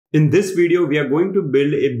In this video, we are going to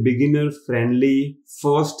build a beginner-friendly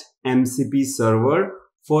first MCP server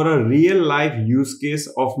for a real-life use case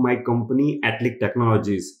of my company, Atlic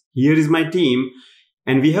Technologies. Here is my team,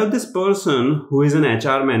 and we have this person who is an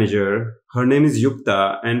HR manager. Her name is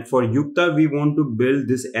Yukta, and for Yukta, we want to build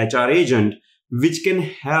this HR agent which can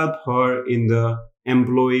help her in the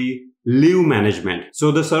employee leave management.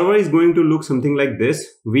 So the server is going to look something like this.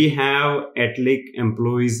 We have Atlic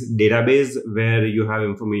employees database where you have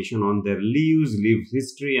information on their leaves, leave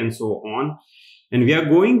history, and so on. And we are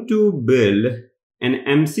going to build an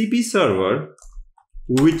MCP server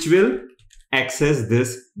which will access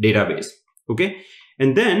this database. Okay.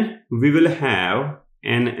 And then we will have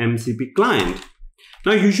an MCP client.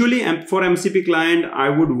 Now, usually for MCP client, I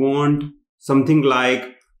would want something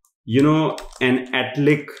like, an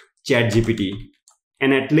Atlic ChatGPT,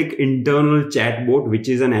 an Atlic internal chatbot, which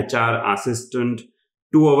is an HR assistant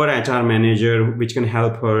to our HR manager, which can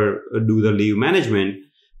help her do the leave management.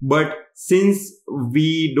 But since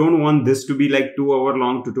we don't want this to be like 2-hour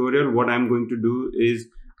long tutorial, what I'm going to do is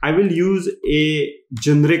I will use a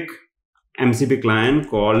generic MCP client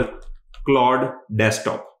called Claude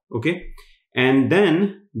desktop. Okay. And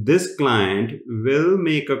then this client will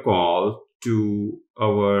make a call to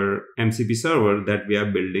our MCP server that we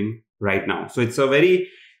are building right now. So it's a very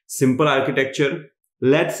simple architecture.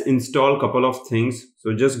 Let's install a couple of things.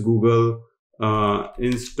 So just Google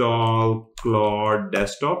install Claude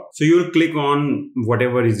desktop. So you will click on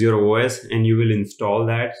whatever is your OS and you will install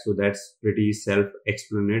that. So that's pretty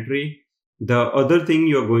self-explanatory. The other thing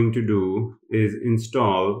you're going to do is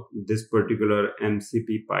install this particular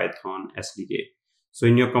MCP Python SDK. So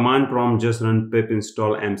in your command prompt, just run pip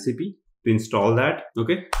install MCP to install that.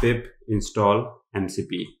 Okay, pip install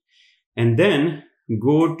MCP. And then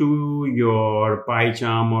go to your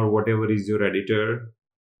PyCharm or whatever is your editor.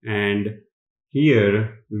 And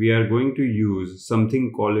here we are going to use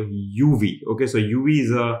something called UV. Okay, so UV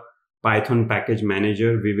is a Python package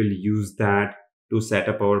manager. We will use that to set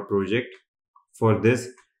up our project. For this,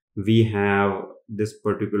 we have this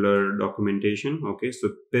particular documentation. Okay, so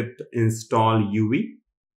pip install UV.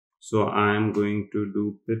 So I am going to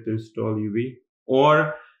do pip install UV,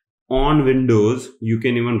 or on Windows, you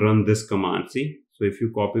can even run this command. See, so if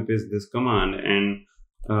you copy paste this command and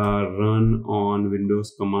run on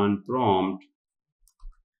Windows command prompt,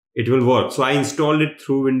 it will work. So I installed it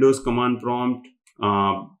through Windows command prompt.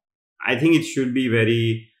 I think it should be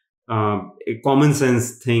very a common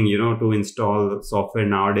sense thing, to install software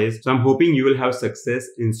nowadays. So I'm hoping you will have success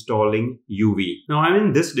installing UV. Now I'm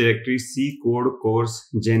in this directory, C code course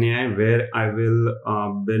GenAI, where I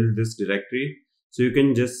will build this directory. So you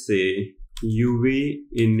can just say UV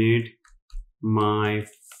init my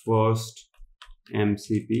first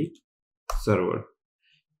MCP server,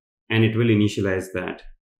 and it will initialize that.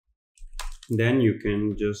 Then you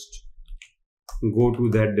can just go to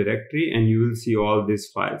that directory and you will see all these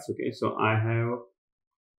files. Okay, so I have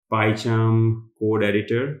PyCharm code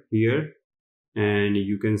editor here, and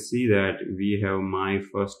you can see that we have my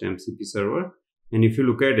first MCP server. And if you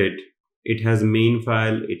look at it, it has main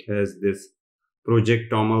file, it has this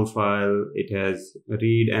project toml file, it has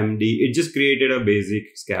readmd. It just created a basic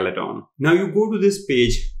skeleton. Now you go to this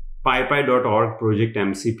page, pypy.org project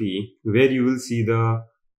MCP, where you will see the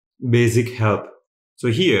basic help. So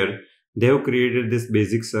here they have created this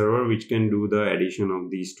basic server which can do the addition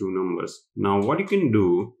of these two numbers. Now what you can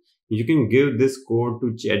do, you can give this code to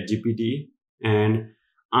ChatGPT and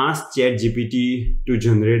ask ChatGPT to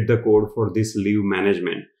generate the code for this leave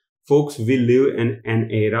management. Folks, we live in an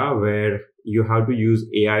era where you have to use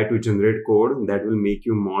AI to generate code that will make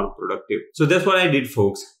you more productive. So that's what I did,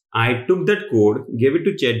 folks. I took that code, gave it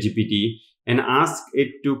to ChatGPT and asked it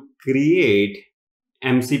to create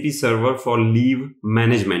MCP server for leave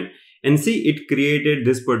management. And see, it created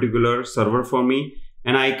this particular server for me.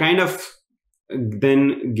 And I kind of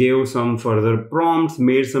then gave some further prompts,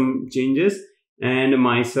 made some changes, and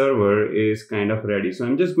my server is kind of ready. So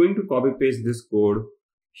I'm just going to copy paste this code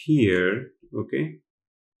here. Okay.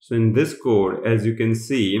 So in this code, as you can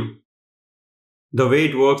see, the way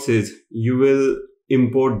it works is you will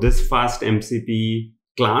import this fast MCP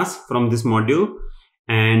class from this module,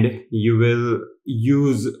 and you will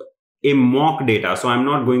use a mock data. So I'm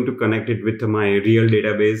not going to connect it with my real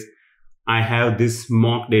database. I have this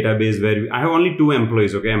mock database where I have only 2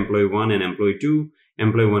 employees. Okay, employee 1 and employee 2.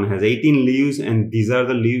 Employee 1 has 18 leaves, and these are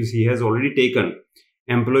the leaves he has already taken.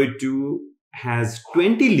 Employee 2 has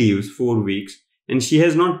 20 leaves, 4 weeks, and she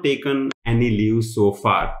has not taken any leaves so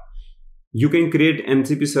far. You can create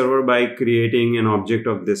MCP server by creating an object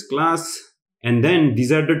of this class And then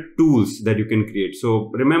these are the tools that you can create.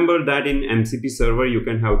 So remember that in MCP server, you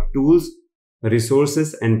can have tools,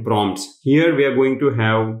 resources, and prompts. Here we are going to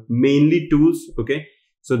have mainly tools. Okay.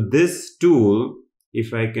 So this tool,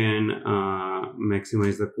 if I can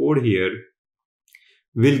maximize the code here,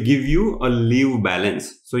 will give you a leave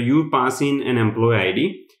balance. So you pass in an employee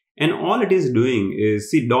ID, and all it is doing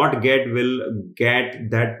is, see, .get will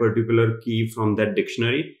get that particular key from that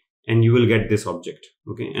dictionary, and you will get this object.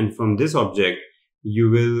 Okay. And from this object, you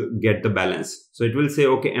will get the balance. So it will say,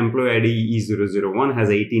 okay, employee ID E001 has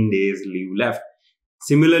 18 days leave left.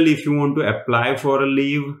 Similarly, if you want to apply for a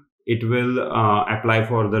leave, it will apply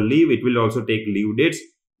for the leave. It will also take leave dates.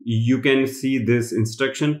 You can see this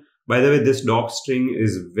instruction. By the way, this doc string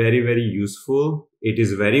is very, very useful. It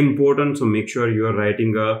is very important. So make sure you are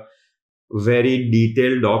writing a very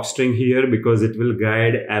detailed doc string here, because it will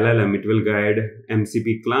guide LLM, it will guide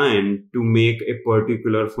MCP client to make a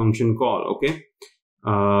particular function call. Okay.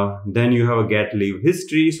 Then you have a get leave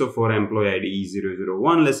history. So for employee ID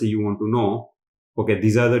E001, let's say you want to know, okay,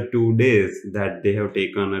 these are the 2 days that they have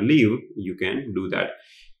taken a leave. You can do that.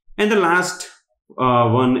 And the last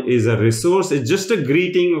one is a resource. It's just a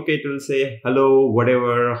greeting. Okay. It will say, hello,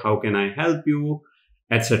 whatever, how can I help you,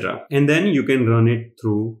 etc. And then you can run it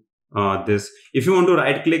through this. If you want to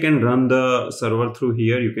right click and run the server through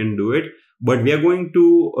here, you can do it, but we are going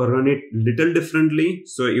to run it little differently.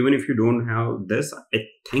 So even if you don't have this, I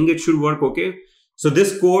think it should work. Okay. So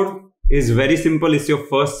this code is very simple. It's your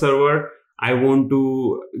first server. I want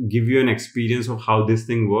to give you an experience of how this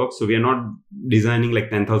thing works. So we are not designing like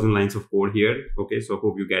 10,000 lines of code here. Okay. So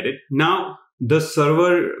hope you get it. Now the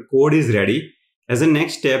server code is ready. As a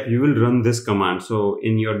next step, you will run this command. So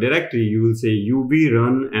in your directory, you will say uv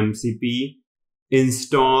run mcp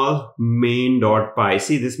install main.py.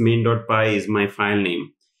 See, this main.py is my file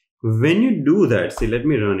name. When you do that, see, let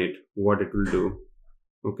me run it, what it will do.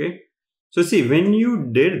 Okay. So see, when you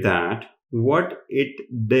did that, what it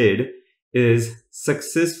did is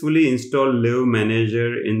successfully install live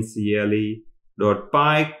manager in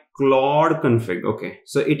cle.py Claude config. Okay.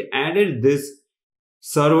 So it added this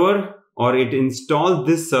server, or it installed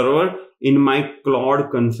this server in my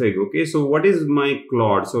Claude config. Okay. So what is my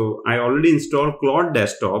Claude? So I already installed Claude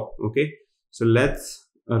desktop. Okay. So let's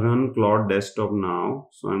run Claude desktop now.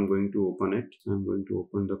 So I'm going to open it. I'm going to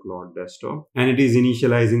open the Claude desktop, and it is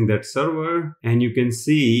initializing that server. And you can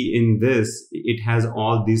see in this, it has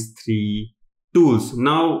all these 3 tools.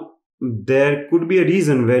 Now there could be a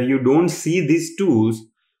reason where you don't see these tools.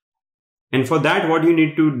 And for that, what you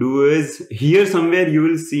need to do is, here somewhere you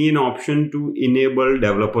will see an option to enable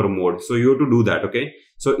developer mode. So you have to do that. Okay.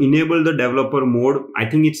 So enable the developer mode. I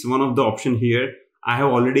think it's one of the option here. I have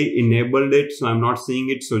already enabled it, so I'm not seeing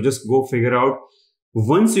it. So just go figure out.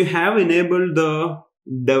 Once you have enabled the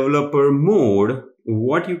developer mode,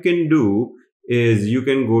 what you can do is you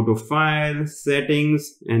can go to file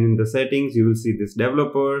settings, and in the settings, you will see this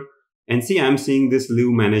developer, and see, I'm seeing this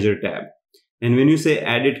leave manager tab. And when you say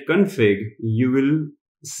edit config, you will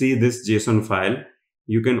see this JSON file.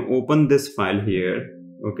 You can open this file here.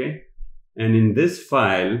 Okay. And in this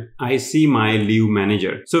file, I see my leave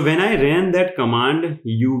manager. So when I ran that command,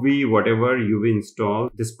 uv install,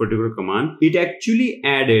 this particular command, it actually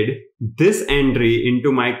added this entry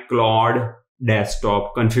into my Claude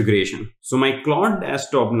desktop configuration. So my Claude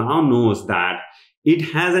desktop now knows that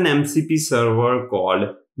it has an MCP server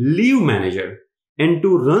called leave manager. And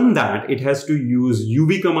to run that, it has to use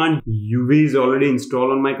uv command. uv is already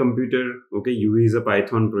installed on my computer. Okay, uv is a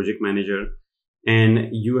Python project manager. And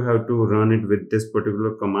you have to run it with this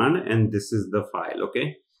particular command, and this is the file.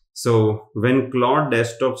 Okay. So when Claude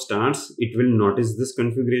desktop starts, it will notice this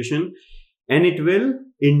configuration, and it will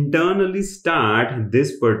internally start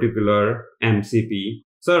this particular MCP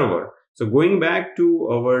server. So going back to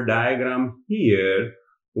our diagram here,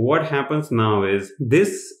 what happens now is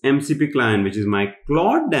this MCP client, which is my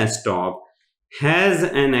Claude desktop, has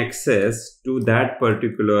an access to that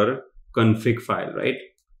particular config file, right?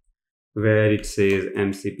 Where it says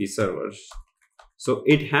MCP servers. So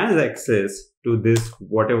it has access to this,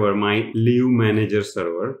 whatever, my leave manager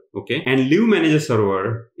server. Okay. And leave manager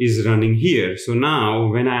server is running here. So now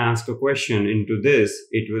when I ask a question into this,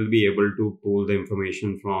 it will be able to pull the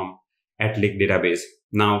information from Atlic database.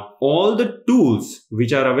 Now all the tools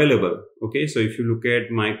which are available. Okay. So if you look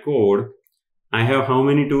at my code, I have how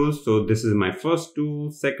many tools? So this is my first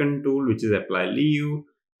tool, second tool, which is apply leave.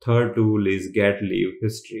 Third tool is get leave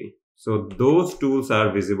history. So those tools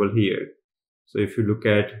are visible here. So if you look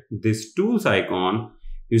at this tools icon,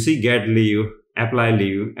 you see get leave, apply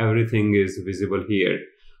leave, everything is visible here.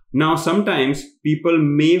 Now, sometimes people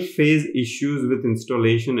may face issues with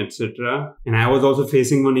installation, etc. And I was also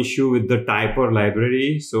facing one issue with the typer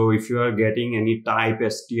library. So if you are getting any type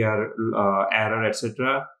str error,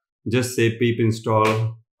 etc., just say pip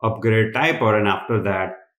install upgrade typer, and after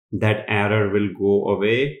that, that error will go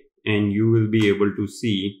away and you will be able to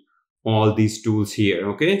see all these tools here.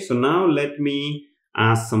 Okay, so now let me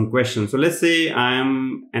ask some questions. So let's say I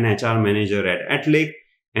am an HR manager at Atlic,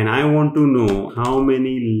 and I want to know how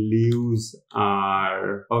many leaves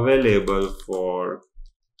are available for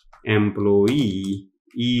employee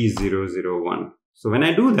E001. So when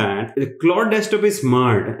I do that, the Claude desktop is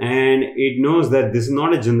smart and it knows that this is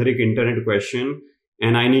not a generic internet question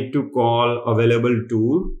and I need to call available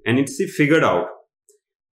tool, and it's figured out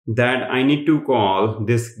that I need to call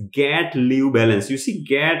this get leave balance. You see,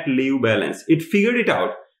 get leave balance. It figured it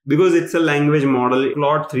out because it's a language model.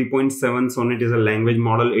 Claude 3.7 Sonnet is a language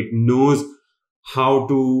model. It knows how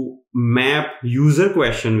to map user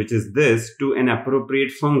question, which is this, to an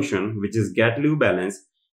appropriate function, which is get leave balance,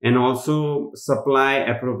 and also supply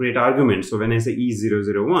appropriate argument. So when I say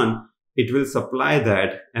E001, it will supply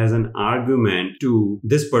that as an argument to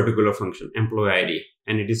this particular function, employee ID.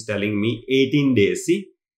 And it is telling me 18 days. See,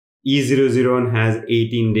 E001 has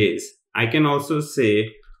 18 days. I can also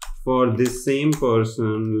say for this same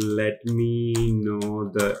person, let me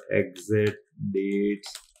know the exact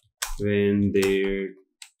dates when they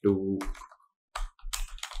took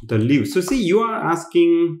the leave. So see, you are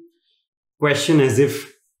asking question as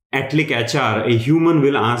if Atlic HR, a human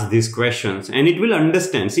will ask these questions and it will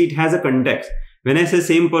understand. See, it has a context. When I say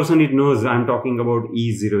same person, it knows I'm talking about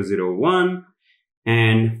E001.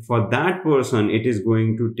 And for that person, it is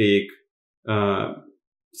going to take,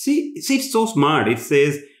 see, it's so smart. It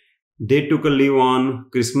says they took a leave on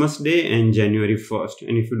Christmas Day and January 1st.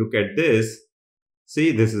 And if you look at this,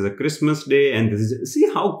 see, this is a Christmas Day and this is,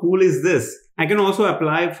 see how cool is this? I can also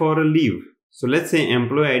apply for a leave. So let's say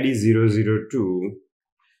employee ID 002,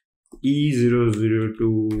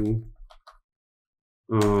 E002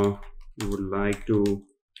 would like to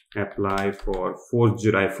apply for 4th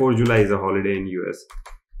July. 4th July is a holiday in US.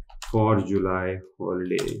 4th July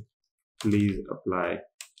holiday. Please apply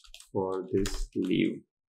for this leave.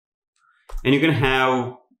 And you can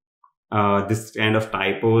have this kind of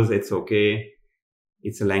typos. It's okay.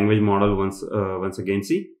 It's a language model once again.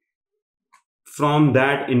 See, from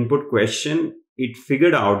that input question, it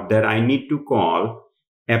figured out that I need to call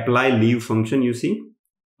apply leave function, you see,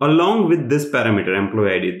 along with this parameter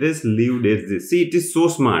employee ID, this leave date, this. See, it is so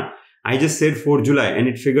smart. I just said 4 July and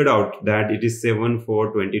it figured out that it is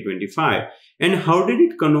 7/4/2025. And how did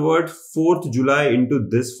it convert 4th July into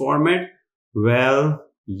this format? Well,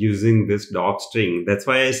 using this docstring. That's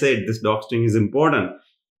why I said this docstring is important.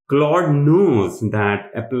 Claude knows that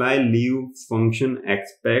apply leave function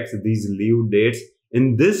expects these leave dates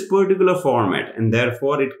in this particular format, and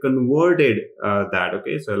therefore it converted that.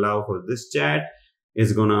 Okay, so allow for this chat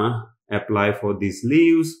is gonna apply for these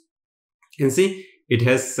leaves. You can see it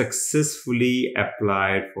has successfully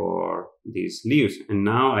applied for these leaves. And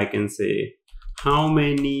now I can say how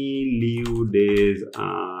many leave days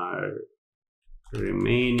are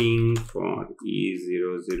remaining for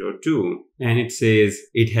E002, and it says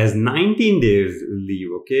it has 19 days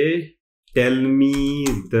leave. Okay, tell me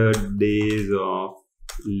the days of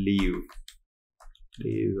leave,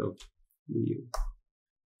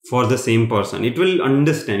 for the same person. It will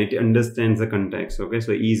understand, it understands the context. Okay,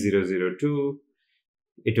 so E002,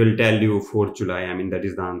 it will tell you 4th July. I mean, that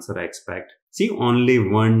is the answer I expect. See, only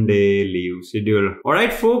 1 day leave schedule. All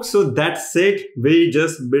right, folks, so that's it. We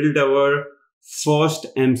just built our first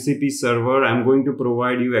MCP server. I'm going to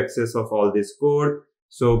provide you access of all this code.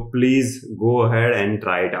 So please go ahead and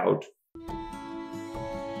try it out.